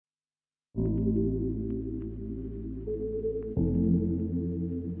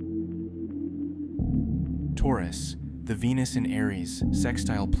Taurus, the Venus in Aries,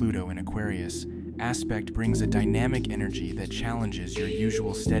 sextile Pluto in Aquarius, aspect brings a dynamic energy that challenges your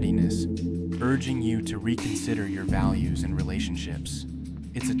usual steadiness, urging you to reconsider your values and relationships.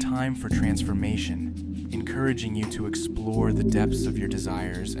 It's a time for transformation, encouraging you to explore the depths of your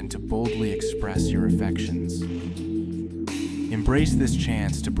desires and to boldly express your affections. Embrace this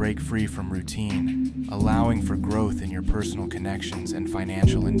chance to break free from routine, allowing for growth in your personal connections and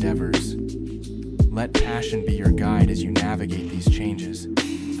financial endeavors. Let passion be your guide as you navigate these changes,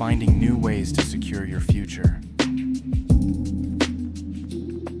 finding new ways to secure your future.